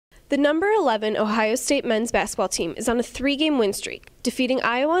The number 11 Ohio State men's basketball team is on a 3-game win streak, defeating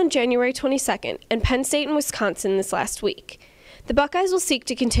Iowa on January 22nd and Penn State and Wisconsin this last week. The Buckeyes will seek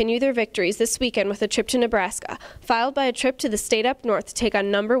to continue their victories this weekend with a trip to Nebraska, followed by a trip to the state up north to take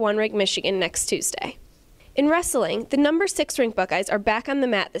on number 1 ranked Michigan next Tuesday. In wrestling, the number 6 ranked Buckeyes are back on the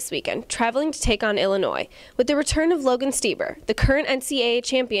mat this weekend, traveling to take on Illinois, with the return of Logan Stieber, the current NCAA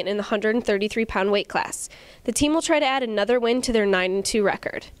champion in the 133-pound weight class. The team will try to add another win to their 9-2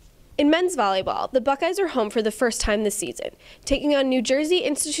 record. In men's volleyball, the Buckeyes are home for the first time this season, taking on New Jersey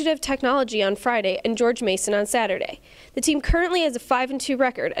Institute of Technology on Friday and George Mason on Saturday. The team currently has a 5-2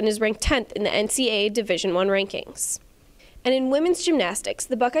 record and is ranked 10th in the NCAA Division I rankings. And in women's gymnastics,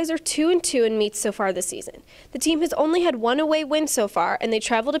 the Buckeyes are 2-2 in meets so far this season. The team has only had 1 away win so far, and they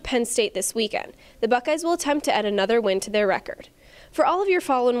travel to Penn State this weekend. The Buckeyes will attempt to add another win to their record. For all of your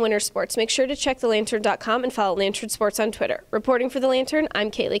fall and winter sports, make sure to check thelantern.com and follow Lantern Sports on Twitter. Reporting for The Lantern,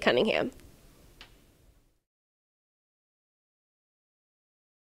 I'm Kaylee Cunningham.